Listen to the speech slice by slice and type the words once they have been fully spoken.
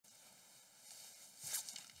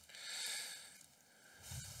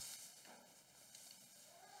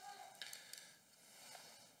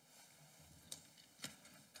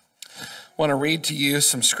want to read to you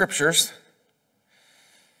some scriptures.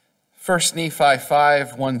 1 Nephi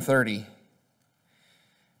 5, 130.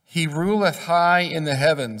 He ruleth high in the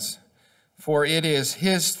heavens, for it is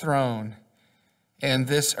his throne, and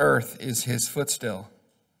this earth is his footstool.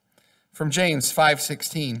 From James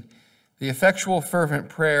 5:16, the effectual fervent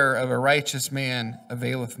prayer of a righteous man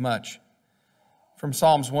availeth much. From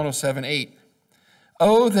Psalms 107:8,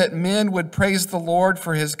 oh, that men would praise the Lord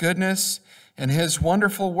for his goodness and his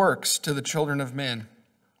wonderful works to the children of men.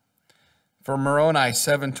 From Moroni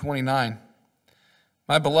 7:29,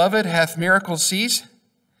 my beloved hath miracles ceased?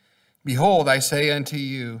 Behold, I say unto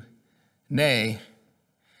you, nay.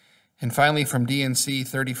 And finally from DNC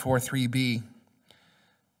 34:3b,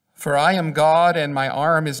 for I am God, and my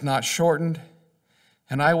arm is not shortened,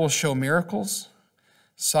 and I will show miracles,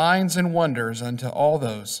 signs, and wonders unto all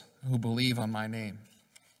those who believe on my name.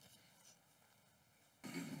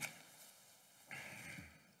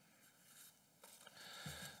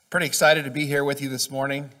 Pretty excited to be here with you this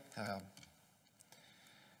morning.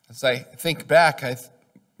 As I think back,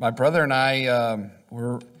 my brother and I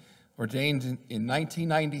were ordained in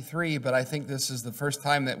 1993, but I think this is the first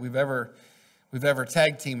time that we've ever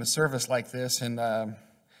tag team a service like this. And my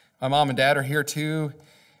mom and dad are here too,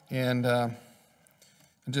 and I'm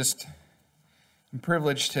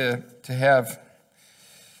privileged to have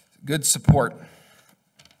good support.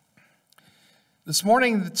 This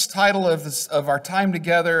morning, the title of our time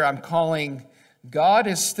together, I'm calling God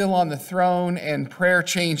is Still on the Throne and Prayer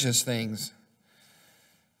Changes Things.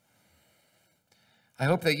 I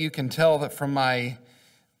hope that you can tell that from my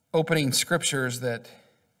opening scriptures that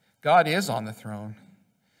God is on the throne.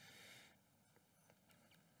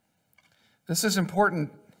 This is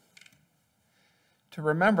important to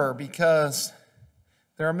remember because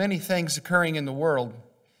there are many things occurring in the world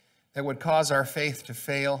that would cause our faith to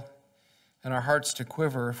fail and our hearts to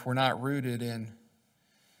quiver if we're not rooted in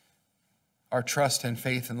our trust and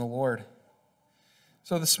faith in the Lord.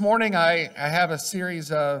 So this morning I have a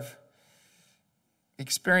series of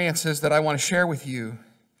experiences that I want to share with you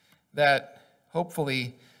that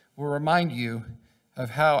hopefully will remind you of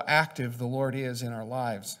how active the Lord is in our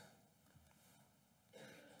lives.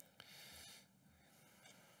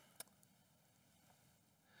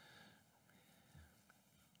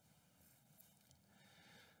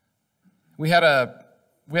 We had a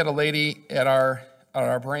lady at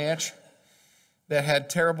our branch that had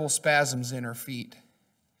terrible spasms in her feet.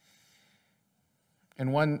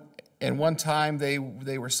 And one time they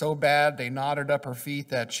were so bad they knotted up her feet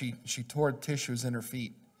that she tore tissues in her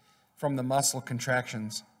feet from the muscle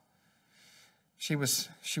contractions. She was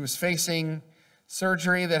facing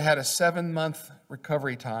surgery that had a 7-month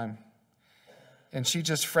recovery time. And she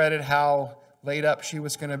just fretted how laid up she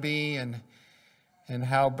was going to be and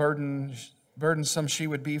how burdensome she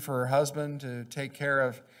would be for her husband to take care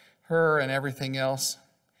of her and everything else.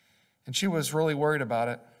 And she was really worried about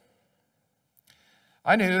it.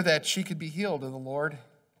 I knew that she could be healed of the Lord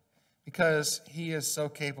because he is so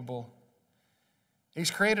capable. He's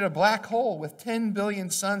created a black hole with 10 billion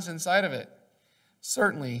suns inside of it.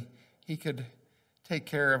 Certainly, he could take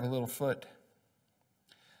care of a little foot.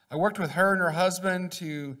 I worked with her and her husband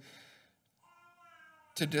to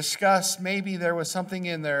discuss maybe there was something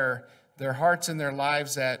in their hearts and their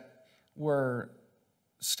lives that were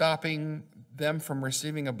stopping them from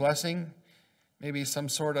receiving a blessing, maybe some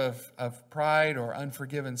sort of pride or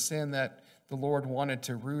unforgiven sin that the Lord wanted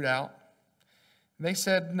to root out. And they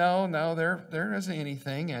said, no, there isn't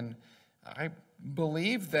anything, and I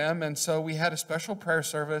believed them, and so we had a special prayer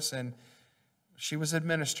service, and she was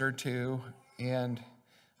administered to, and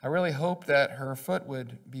I really hoped that her foot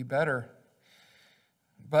would be better.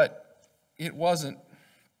 But it wasn't.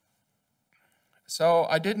 So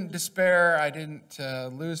I didn't despair. I didn't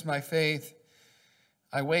lose my faith.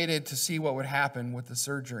 I waited to see what would happen with the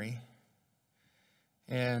surgery.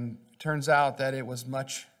 And it turns out that it was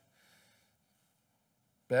much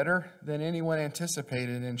better than anyone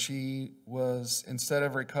anticipated. And she was, instead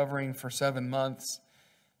of recovering for 7 months,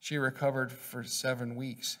 she recovered for 7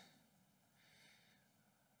 weeks.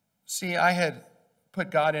 See, I had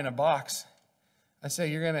put God in a box. I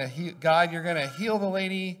said, God, you're going to heal the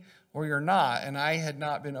lady or you're not. And I had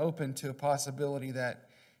not been open to a possibility that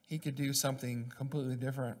he could do something completely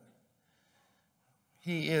different.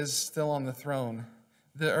 He is still on the throne.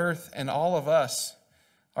 The earth and all of us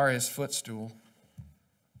are his footstool.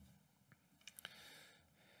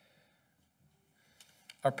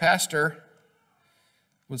 Our pastor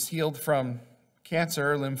was healed from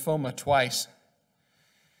cancer, lymphoma, twice.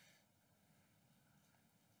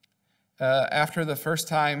 After the first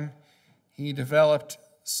time, he developed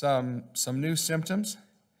some new symptoms,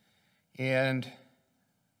 And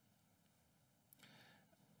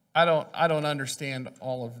I don't understand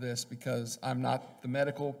all of this because I'm not the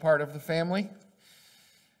medical part of the family.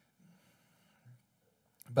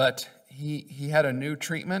 But he had a new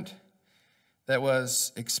treatment that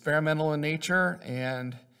was experimental in nature,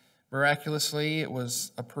 and miraculously it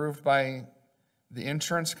was approved by the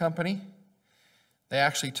insurance company. They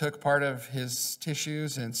actually took part of his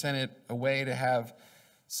tissues and sent it away to have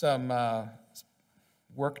some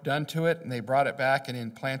work done to it, and they brought it back and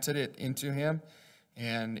implanted it into him,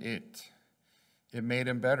 and it made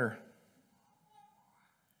him better.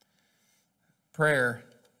 Prayer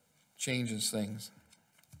changes things.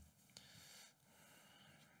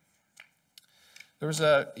 There was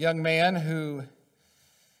a young man who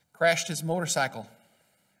crashed his motorcycle.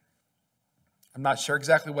 I'm not sure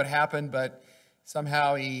exactly what happened, but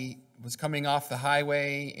somehow he was coming off the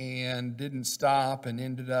highway and didn't stop and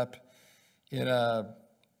ended up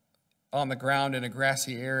on the ground in a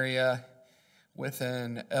grassy area with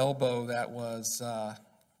an elbow that was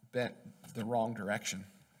bent the wrong direction.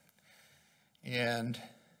 And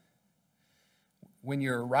when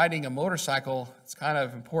you're riding a motorcycle, it's kind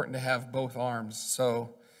of important to have both arms. So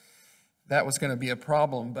that was going to be a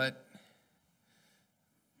problem. But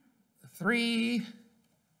three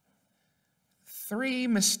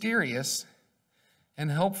mysterious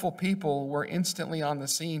and helpful people were instantly on the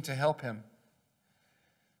scene to help him.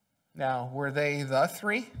 Now, were they the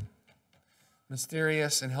three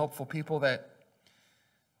mysterious and helpful people that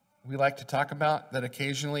we like to talk about that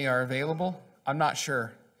occasionally are available? I'm not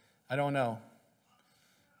sure. I don't know.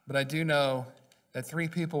 But I do know that three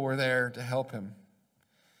people were there to help him.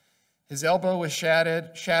 His elbow was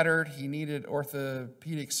shattered. He needed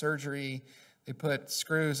orthopedic surgery. They put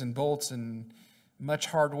screws and bolts and much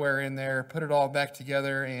hardware in there, put it all back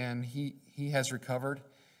together, and he has recovered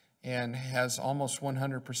and has almost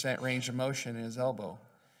 100% range of motion in his elbow.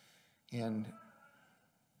 And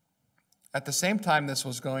at the same time this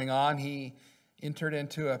was going on, he entered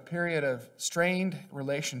into a period of strained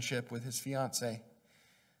relationship with his fiancée.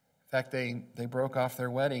 In fact, they broke off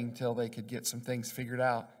their wedding till they could get some things figured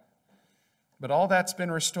out. But all that's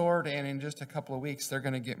been restored, and in just a couple of weeks, they're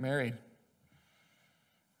going to get married.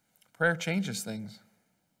 Prayer changes things.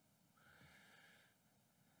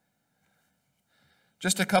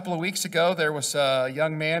 Just a couple of weeks ago, there was a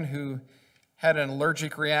young man who had an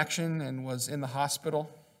allergic reaction and was in the hospital.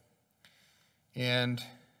 And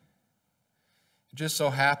it just so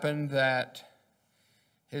happened that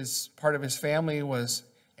part of his family was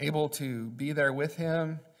able to be there with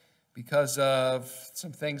him because of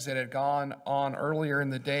some things that had gone on earlier in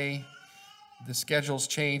the day. The schedules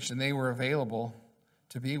changed and they were available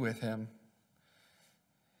to be with him.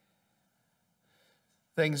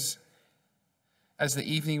 Things, as the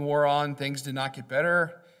evening wore on, things did not get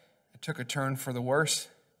better. It took a turn for the worse.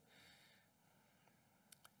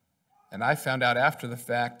 And I found out after the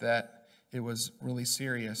fact that it was really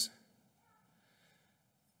serious.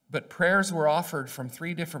 But prayers were offered from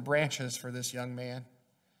 3 different branches for this young man.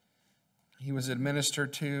 He was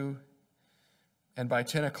administered to, and by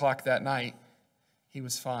 10 o'clock that night, he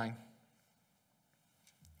was fine.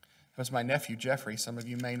 It was my nephew, Jeffrey. Some of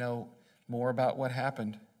you may know more about what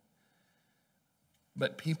happened.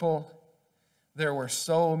 But there were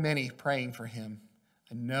so many praying for him.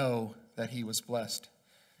 I know that he was blessed.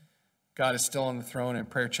 God is still on the throne, and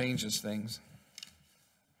prayer changes things.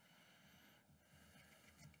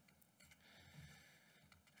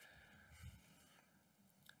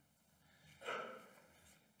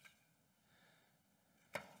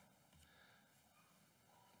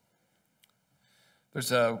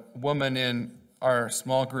 There's a woman in our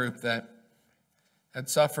small group that had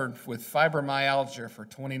suffered with fibromyalgia for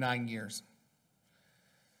 29 years.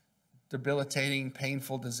 Debilitating,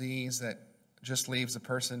 painful disease that just leaves a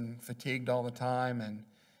person fatigued all the time and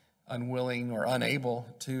unwilling or unable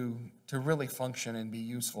to really function and be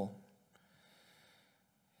useful.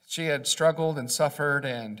 She had struggled and suffered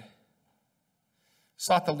and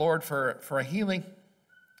sought the Lord for a healing.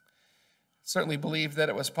 Certainly believed that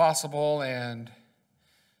it was possible and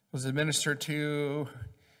was administered to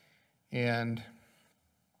and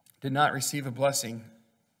did not receive a blessing.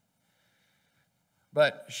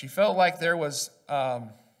 But she felt like there was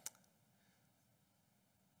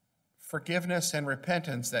forgiveness and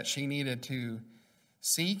repentance that she needed to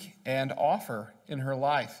seek and offer in her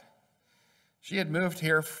life. She had moved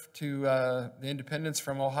here to the Independence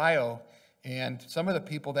from Ohio, and some of the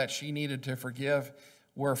people that she needed to forgive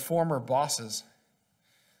were former bosses.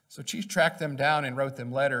 So she tracked them down and wrote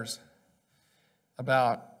them letters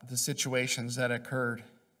about the situations that occurred.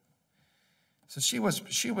 So she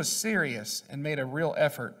was serious and made a real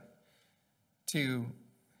effort to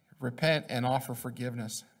repent and offer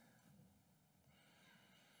forgiveness.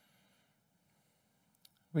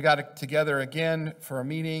 We got together again for a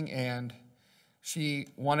meeting, and she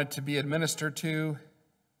wanted to be administered to.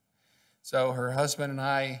 So her husband and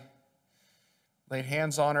I laid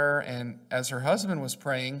hands on her, and as her husband was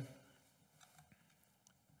praying,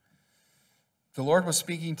 the Lord was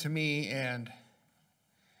speaking to me, and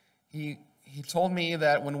he told me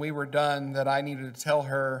that when we were done that I needed to tell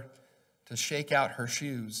her to shake out her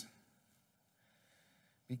shoes.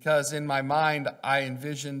 Because in my mind, I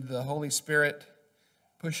envisioned the Holy Spirit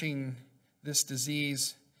pushing this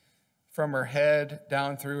disease from her head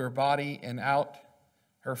down through her body and out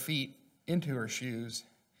her feet into her shoes.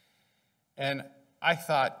 And I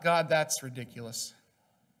thought, God, that's ridiculous.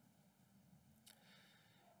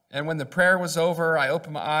 And when the prayer was over, I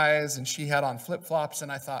opened my eyes and she had on flip-flops,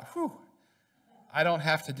 and I thought, whew, I don't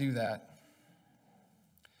have to do that.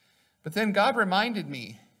 But then God reminded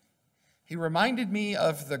me. He reminded me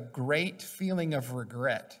of the great feeling of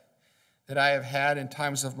regret that I have had in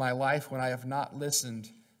times of my life when I have not listened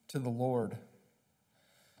to the Lord.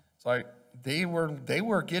 So they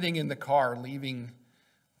were getting in the car, leaving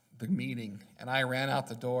the meeting, and I ran out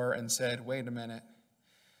the door and said, wait a minute,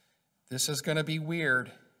 this is going to be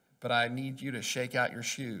weird, but I need you to shake out your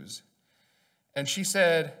shoes. And she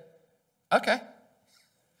said, okay.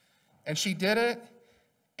 And she did it,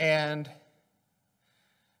 and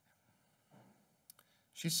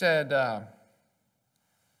she said,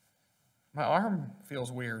 my arm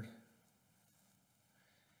feels weird.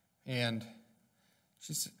 And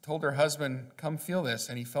she told her husband, come feel this.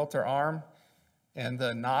 And he felt her arm, and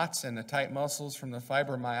the knots and the tight muscles from the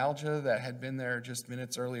fibromyalgia that had been there just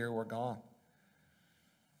minutes earlier were gone.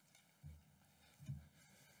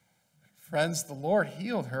 Friends, the Lord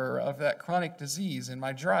healed her of that chronic disease in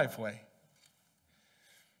my driveway.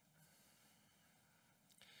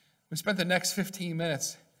 We spent the next 15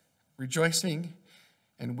 minutes rejoicing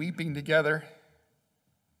and weeping together.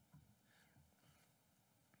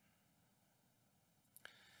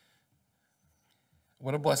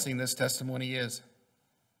 What a blessing this testimony is.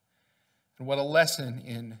 And what a lesson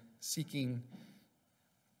in seeking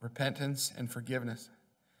repentance and forgiveness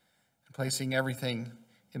and placing everything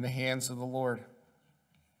in the hands of the Lord.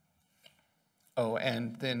 Oh,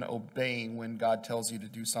 and then obeying when God tells you to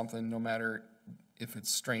do something, no matter if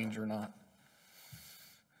it's strange or not.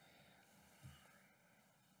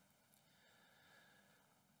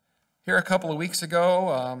 Here a couple of weeks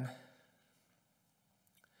ago,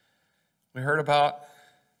 we heard about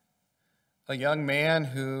a young man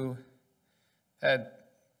who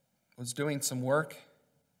was doing some work,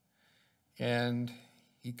 and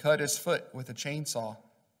he cut his foot with a chainsaw.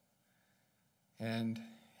 And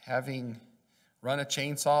having run a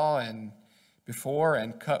chainsaw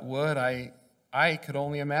and cut wood, I could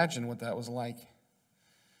only imagine what that was like.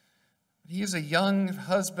 He's a young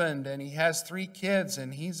husband, and he has 3 kids,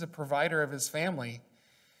 and he's a provider of his family.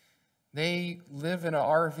 They live in an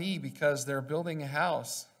RV because they're building a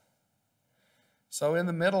house. So in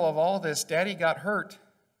the middle of all this, Daddy got hurt.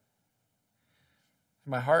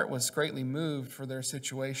 My heart was greatly moved for their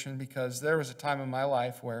situation, because there was a time in my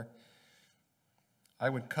life where I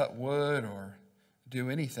would cut wood or do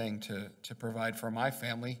anything to provide for my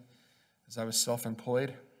family, as I was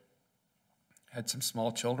self-employed, had some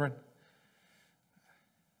small children.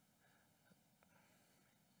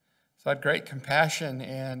 So I had great compassion,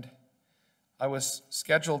 and I was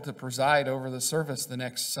scheduled to preside over the service the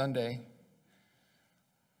next Sunday,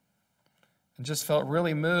 and just felt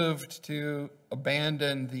really moved to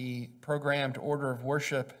abandon the programmed order of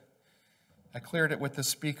worship. I cleared it with the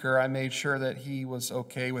speaker. I made sure that he was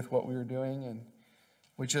okay with what we were doing, and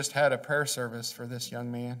we just had a prayer service for this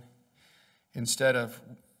young man instead of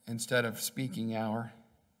speaking hour.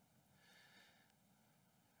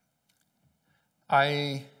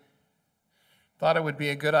 I thought it would be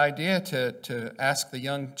a good idea to ask the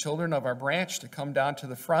young children of our branch to come down to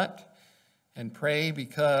the front and pray,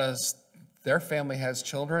 because their family has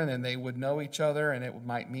children and they would know each other and it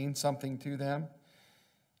might mean something to them.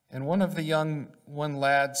 And one of the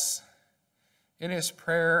lads, in his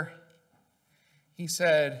prayer, he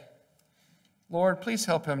said, Lord, please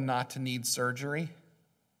help him not to need surgery.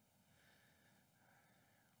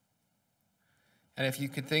 And if you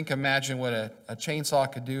could imagine what a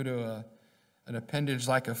chainsaw could do to an appendage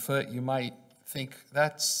like a foot, you might think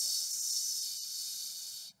that's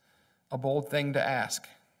a bold thing to ask.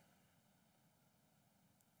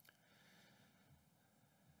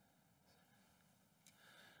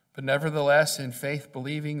 But nevertheless, in faith,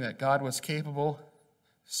 believing that God was capable,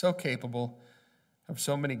 so capable of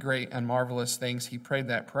so many great and marvelous things, he prayed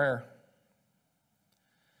that prayer.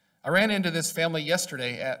 I ran into this family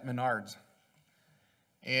yesterday at Menards,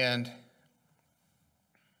 and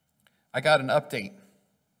I got an update.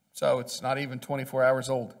 So it's not even 24 hours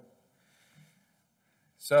old.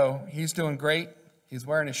 So he's doing great. He's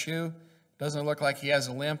wearing a shoe. Doesn't look like he has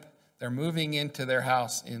a limp. They're moving into their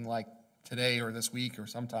house in like today or this week or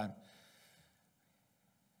sometime.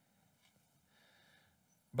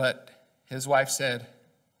 But his wife said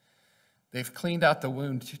they've cleaned out the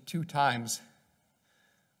wound 2 times,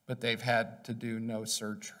 but they've had to do no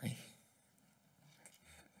surgery.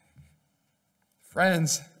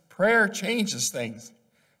 Friends, prayer changes things,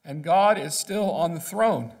 and God is still on the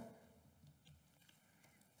throne.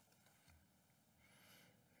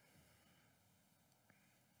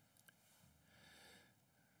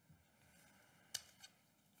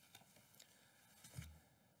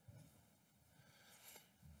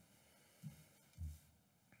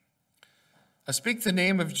 I speak the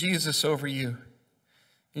name of Jesus over you.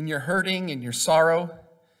 In your hurting, in your sorrow,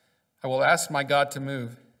 I will ask my God to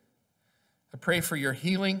move. I pray for your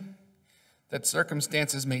healing, that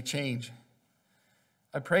circumstances may change.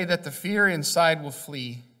 I pray that the fear inside will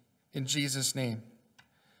flee in Jesus' name.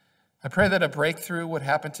 I pray that a breakthrough would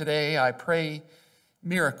happen today. I pray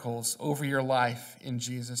miracles over your life in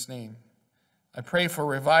Jesus' name. I pray for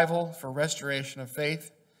revival, for restoration of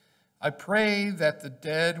faith. I pray that the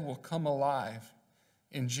dead will come alive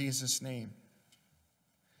in Jesus' name.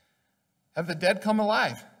 Have the dead come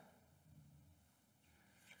alive?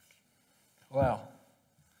 Well,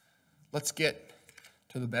 let's get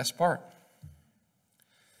to the best part.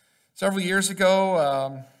 Several years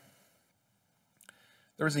ago,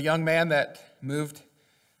 there was a young man that moved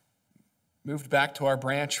back to our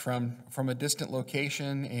branch from a distant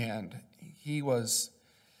location, and he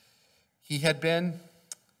had been,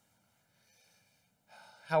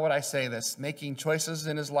 how would I say this, making choices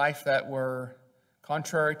in his life that were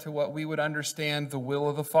contrary to what we would understand the will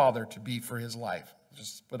of the Father to be for his life.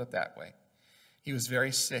 Just put it that way. He was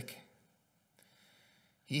very sick.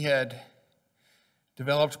 He had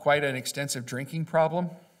developed quite an extensive drinking problem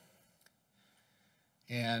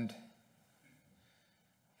and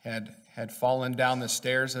had fallen down the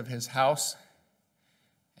stairs of his house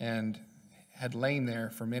and had lain there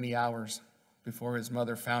for many hours before his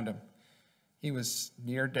mother found him. He was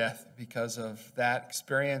near death because of that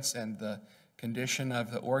experience and the condition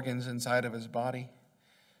of the organs inside of his body.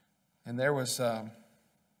 And there was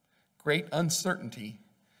great uncertainty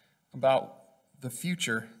about the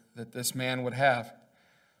future that this man would have.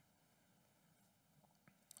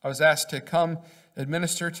 I was asked to come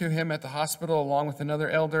administer to him at the hospital along with another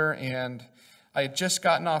elder, and I had just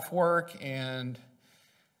gotten off work and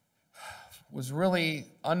was really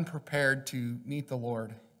unprepared to meet the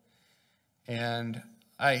Lord. And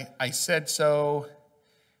I said so,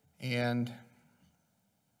 and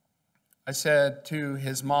I said to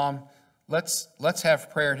his mom, let's have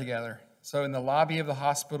prayer together. So in the lobby of the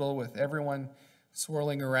hospital, with everyone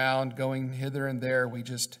swirling around, going hither and there, we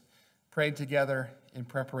just prayed together in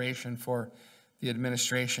preparation for the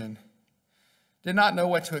administration. Did not know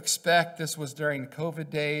what to expect. This was during COVID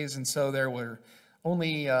days, and so there were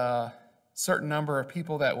only a certain number of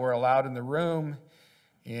people that were allowed in the room.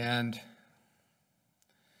 And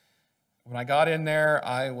when I got in there,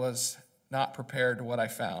 I was not prepared to what I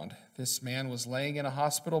found. This man was laying in a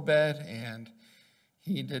hospital bed, and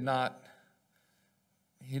he did not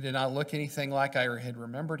look anything like I had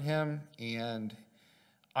remembered him, and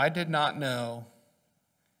I did not know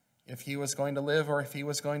if he was going to live or if he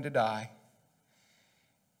was going to die.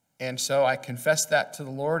 And so I confessed that to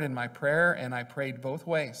the Lord in my prayer, and I prayed both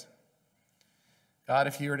ways. God,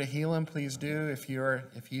 if you were to heal him, please do. If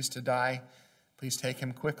he's to die, please take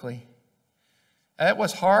him quickly. And it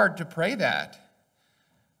was hard to pray that.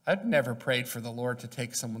 I'd never prayed for the Lord to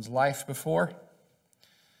take someone's life before.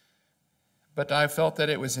 But I felt that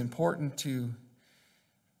it was important to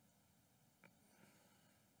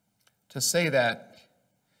say that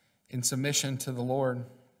in submission to the Lord.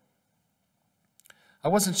 I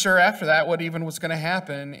wasn't sure after that what even was going to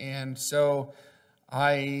happen, and so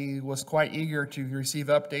I was quite eager to receive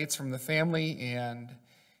updates from the family, and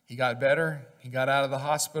he got better. He got out of the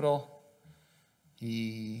hospital.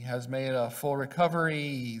 He has made a full recovery.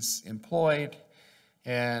 He's employed,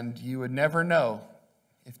 and you would never know,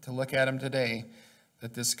 if to look at him today,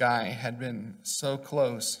 that this guy had been so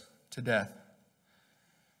close to death.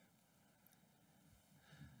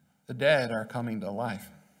 The dead are coming to life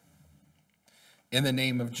in the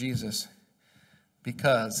name of Jesus,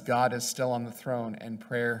 because God is still on the throne and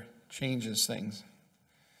prayer changes things.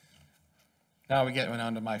 Now we get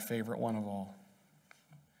on to my favorite one of all.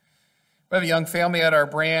 We have a young family at our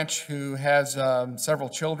branch who has several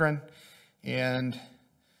children, and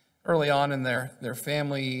early on in their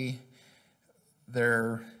family,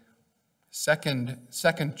 their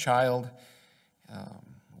second child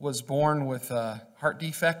was born with a heart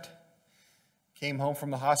defect, came home from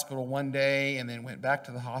the hospital one day, and then went back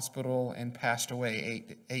to the hospital and passed away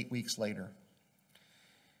eight weeks later.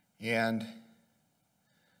 And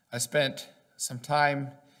I spent some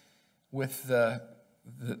time with the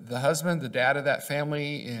husband, the dad of that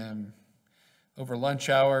family, and over lunch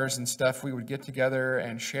hours and stuff, we would get together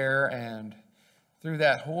and share. And through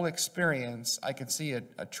that whole experience, I could see a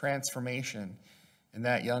transformation in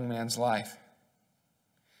that young man's life.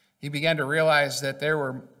 He began to realize that there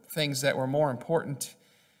were things that were more important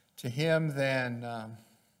to him than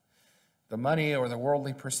the money or the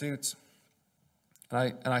worldly pursuits.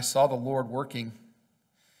 And I saw the Lord working.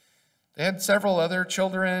 They had several other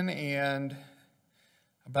children, and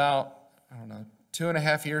about,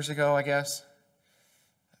 2.5 years ago, I guess,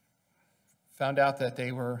 found out that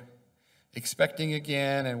they were expecting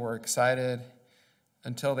again and were excited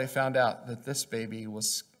until they found out that this baby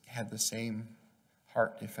had the same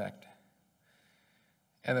heart defect.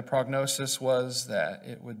 And the prognosis was that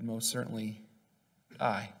it would most certainly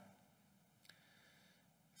die.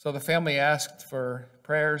 So the family asked for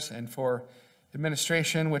prayers and for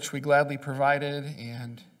administration, which we gladly provided,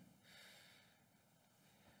 and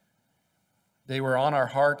they were on our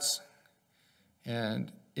hearts and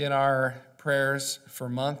in our prayers for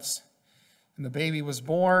months. And the baby was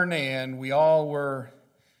born, and we all were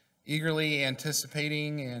eagerly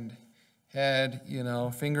anticipating and had,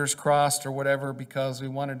 fingers crossed or whatever, because we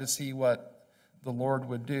wanted to see what the Lord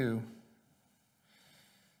would do.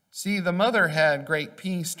 See, the mother had great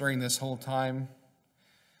peace during this whole time,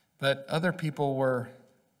 but other people weren't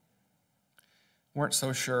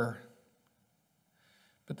so sure.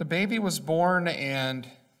 But the baby was born and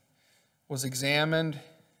was examined,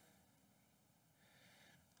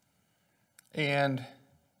 and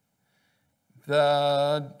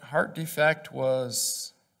the heart defect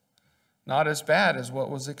was not as bad as what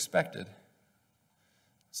was expected.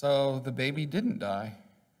 So the baby didn't die.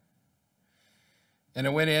 And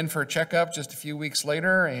it went in for a checkup just a few weeks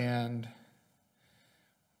later and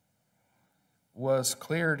was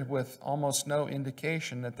cleared with almost no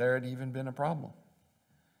indication that there had even been a problem.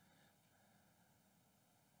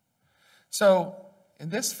 So in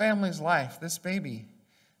this family's life, this baby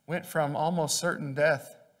went from almost certain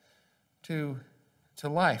death to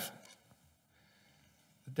life.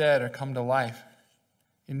 The dead are come to life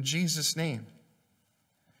in Jesus' name.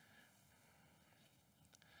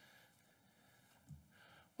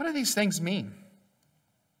 What do these things mean?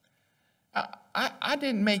 I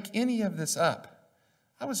didn't make any of this up.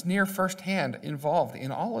 I was near firsthand involved in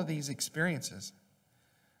all of these experiences.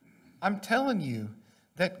 I'm telling you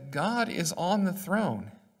that God is on the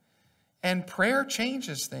throne, and prayer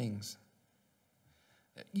changes things.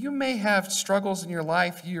 You may have struggles in your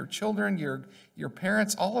life, your children, your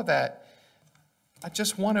parents, all of that. I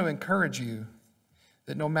just want to encourage you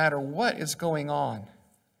that no matter what is going on,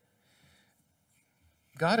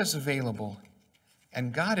 God is available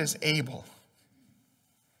and God is able.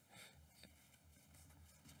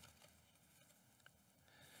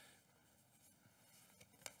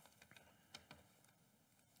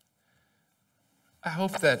 I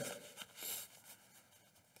hope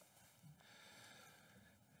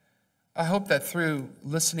that through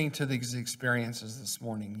listening to these experiences this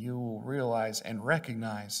morning, you will realize and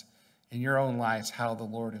recognize in your own lives how the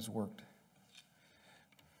Lord has worked.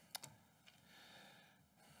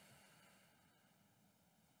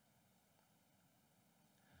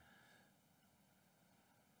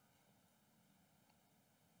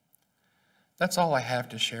 That's all I have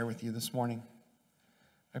to share with you this morning.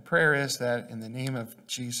 My prayer is that in the name of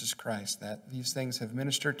Jesus Christ, that these things have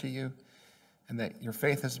ministered to you, and that your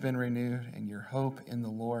faith has been renewed, and your hope in the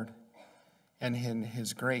Lord and in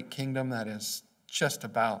his great kingdom that is just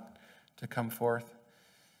about to come forth.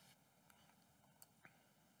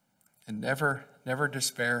 And never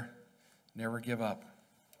despair, never give up.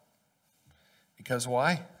 Because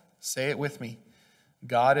why? Say it with me.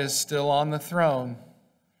 God is still on the throne,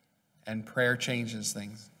 and prayer changes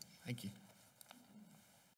things. Thank you.